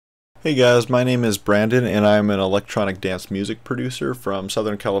Hey guys, my name is Brandon and I'm an electronic dance music producer from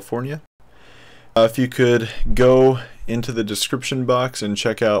Southern California. If you could go into the description box and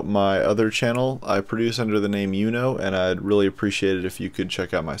check out my other channel, I produce under the name and I'd really appreciate it if you could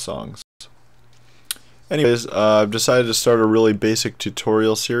check out my songs. Anyways, I've decided to start a really basic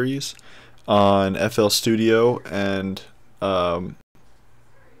tutorial series on FL Studio and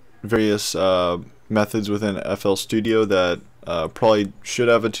various methods within FL Studio that probably should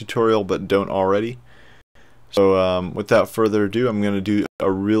have a tutorial but don't already. So without further ado, I'm going to do a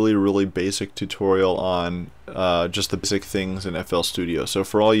really basic tutorial on just the basic things in FL Studio. So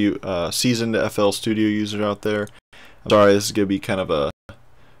for all you seasoned FL Studio users out there, I'm sorry, this is going to be kind of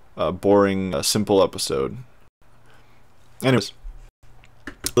a boring, simple episode. Anyways,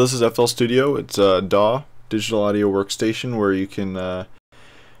 this is FL Studio. It's a DAW, digital audio workstation, where you can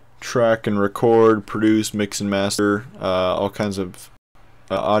track and record, produce, mix and master all kinds of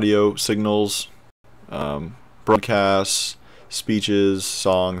audio signals, broadcasts, speeches,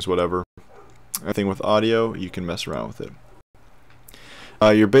 songs, whatever. Anything with audio, you can mess around with it.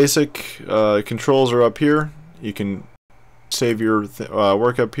 Your basic controls are up here. You can save your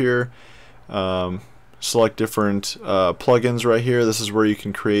work up here. Select different plugins right here. This is where you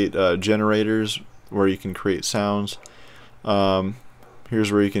can create generators, where you can create sounds. Here's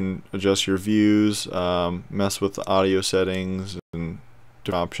where you can adjust your views, mess with the audio settings and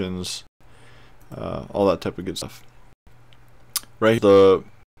different options, all that type of good stuff. Right here, the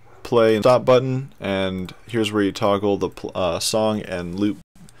play and stop button, and here's where you toggle the song and loop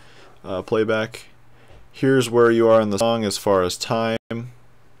playback. Here's where you are in the song as far as time.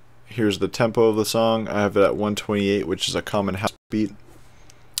 Here's the tempo of the song. I have it at 128, which is a common house beat.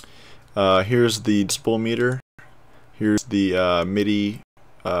 Here's the decibel meter. Here's the MIDI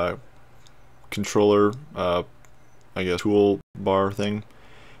controller, I guess, toolbar thing.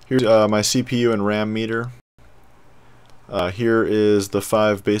 Here's my CPU and RAM meter. Here is the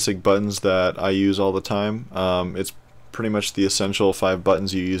 5 basic buttons that I use all the time. It's pretty much the essential 5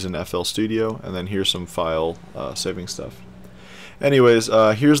 buttons you use in FL Studio, and then here's some file saving stuff. Anyways,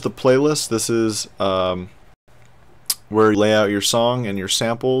 here's the playlist. This is where you lay out your song and your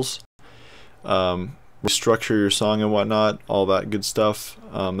samples. Structure your song and whatnot, all that good stuff.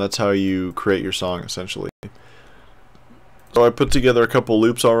 That's how you create your song, essentially. So I put together a couple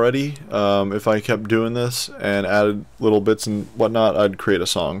loops already. If I kept doing this and added little bits and whatnot, I'd create a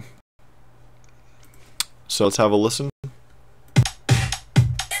song. So let's have a listen.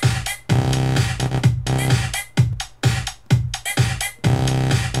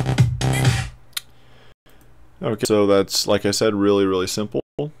 Okay, so that's, like I said, really simple.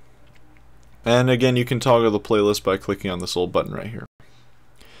 And again, you can toggle the playlist by clicking on this little button right here.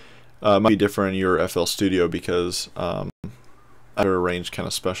 It might be different in your FL Studio because I arranged kind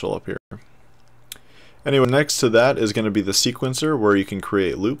of special up here. Anyway, next to that is going to be the sequencer, where you can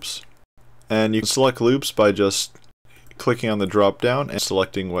create loops. And you can select loops by just clicking on the drop down and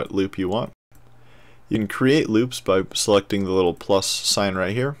selecting what loop you want. You can create loops by selecting the little plus sign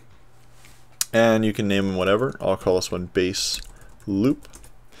right here. And you can name them whatever. I'll call this one bass loop.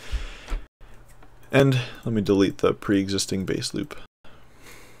 And let me delete the pre-existing bass loop.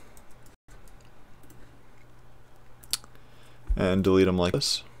 And delete them like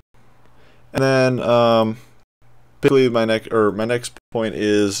this. And then basically my next point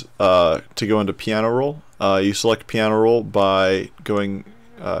is to go into piano roll. You select piano roll by hitting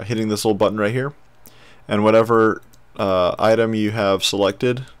this little button right here. And whatever item you have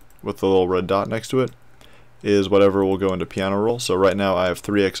selected with the little red dot next to it is whatever will go into piano roll. So right now I have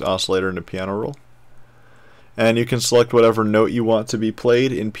 3x oscillator into piano roll. And you can select whatever note you want to be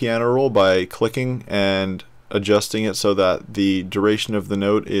played in piano roll by clicking and adjusting it so that the duration of the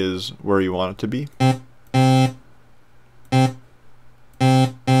note is where you want it to be.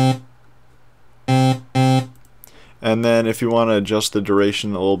 And then if you want to adjust the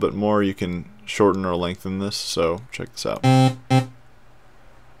duration a little bit more, you can shorten or lengthen this. So check this out.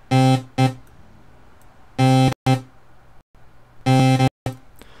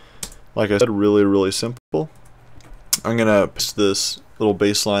 Like I said, really simple. I'm gonna paste this little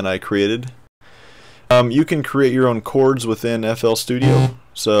bass line I created. You can create your own chords within FL Studio,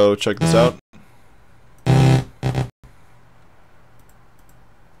 so check this out.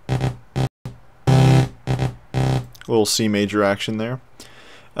 Little C major action there.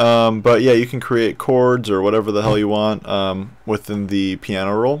 But yeah, you can create chords or whatever the hell you want within the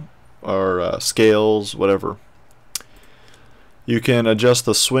piano roll, or scales, whatever. You can adjust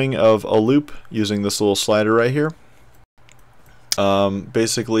the swing of a loop using this little slider right here.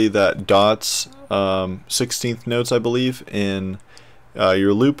 Basically that dots 16th notes, I believe, in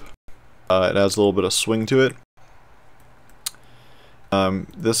your loop. It adds a little bit of swing to it.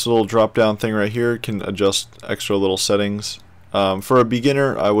 This little drop down thing right here can adjust extra little settings. For a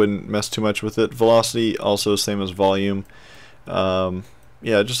beginner, I wouldn't mess too much with it. Velocity, also same as volume.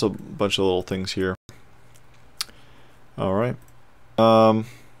 Yeah, just a bunch of little things here. Alright.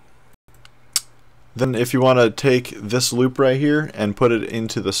 Then if you want to take this loop right here and put it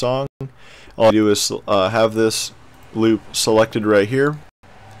into the song, all you do is have this loop selected right here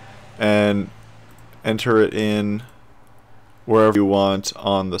and enter it in wherever you want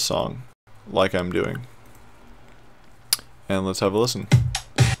on the song, like I'm doing. And let's have a listen.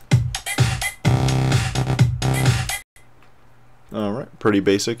 Alright, pretty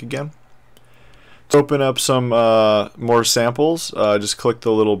basic again. Let's open up some more samples. Just click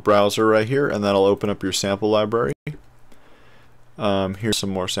the little browser right here and that'll open up your sample library. Here's some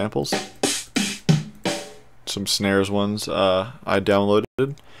more samples. Some snares ones I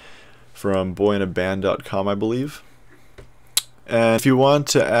downloaded from boyinaband.com, I believe. And if you want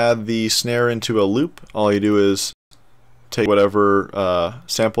to add the snare into a loop, all you do is take whatever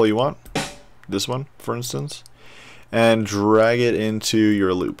sample you want, this one for instance, and drag it into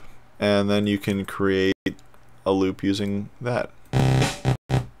your loop. And then you can create a loop using that.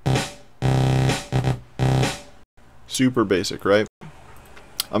 Super basic, right?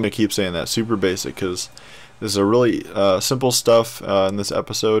 I'm going to keep saying that, super basic, because this is a really simple stuff in this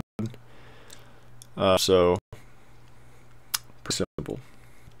episode. So, pretty simple.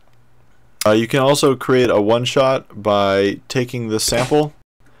 You can also create a one-shot by taking this sample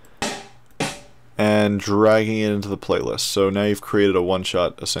and dragging it into the playlist. So now you've created a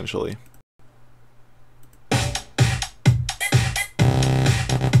one-shot essentially.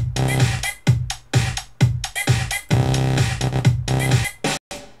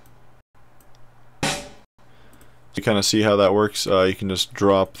 You kind of see how that works. You can just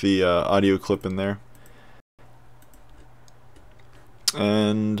drop the audio clip in there.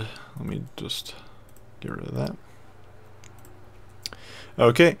 And let me just get rid of that.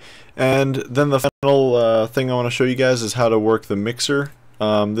 Okay, and then the final thing I want to show you guys is how to work the mixer.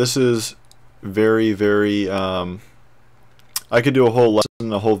 This is very, very, I could do a whole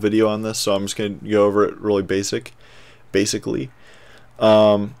lesson, a whole video on this, so I'm just going to go over it really basically.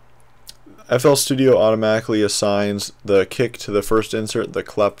 FL Studio automatically assigns the kick to the first insert, the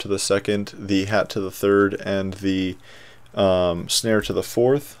clap to the second, the hat to the third, and the snare to the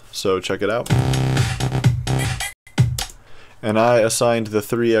fourth, so check it out. And I assigned the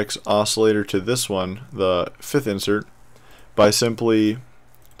 3x oscillator to this one, the fifth insert, by simply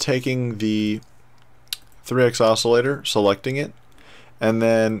taking the 3x oscillator, selecting it, and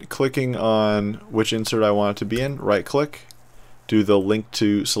then clicking on which insert I want it to be in, right click, do the link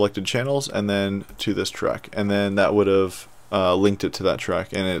to selected channels, and then to this track. And then that would have linked it to that track,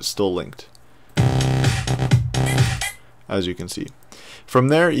 and it's still linked, as you can see. From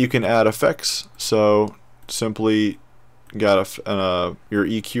there you can add effects, so simply got your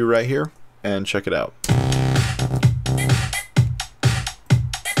EQ right here, and check it out.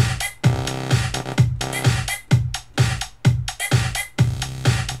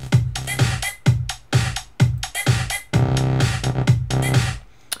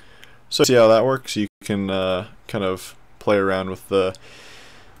 So see how that works? You can kind of play around with the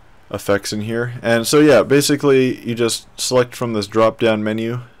effects in here. And so yeah, basically you just select from this drop down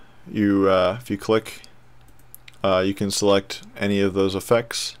menu. You if you click, you can select any of those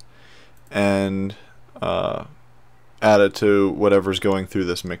effects and add it to whatever's going through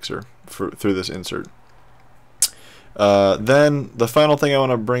this mixer, through this insert. Then the final thing I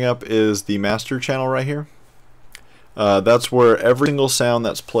want to bring up is the master channel right here. That's where every single sound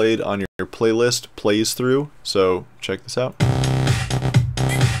that's played on your playlist plays through. So check this out.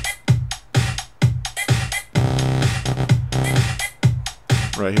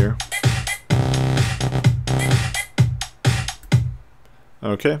 Right here.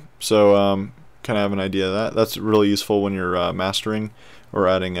 Okay, so kind of have an idea of that. That's really useful when you're mastering or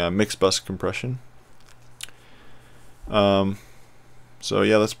adding mix bus compression. So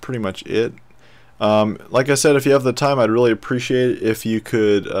yeah, that's pretty much it. Like I said, if you have the time, I'd really appreciate it if you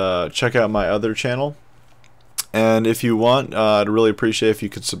could check out my other channel. And if you want, I'd really appreciate if you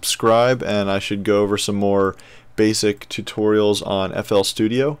could subscribe, and I should go over some more basic tutorials on FL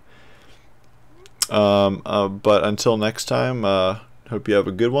Studio. But until next time, hope you have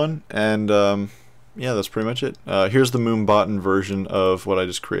a good one, and yeah, that's pretty much it. Here's the Moonbottom version of what I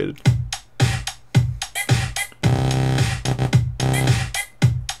just created.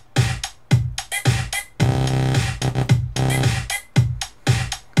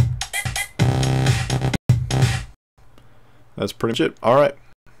 That's pretty much it. Alright.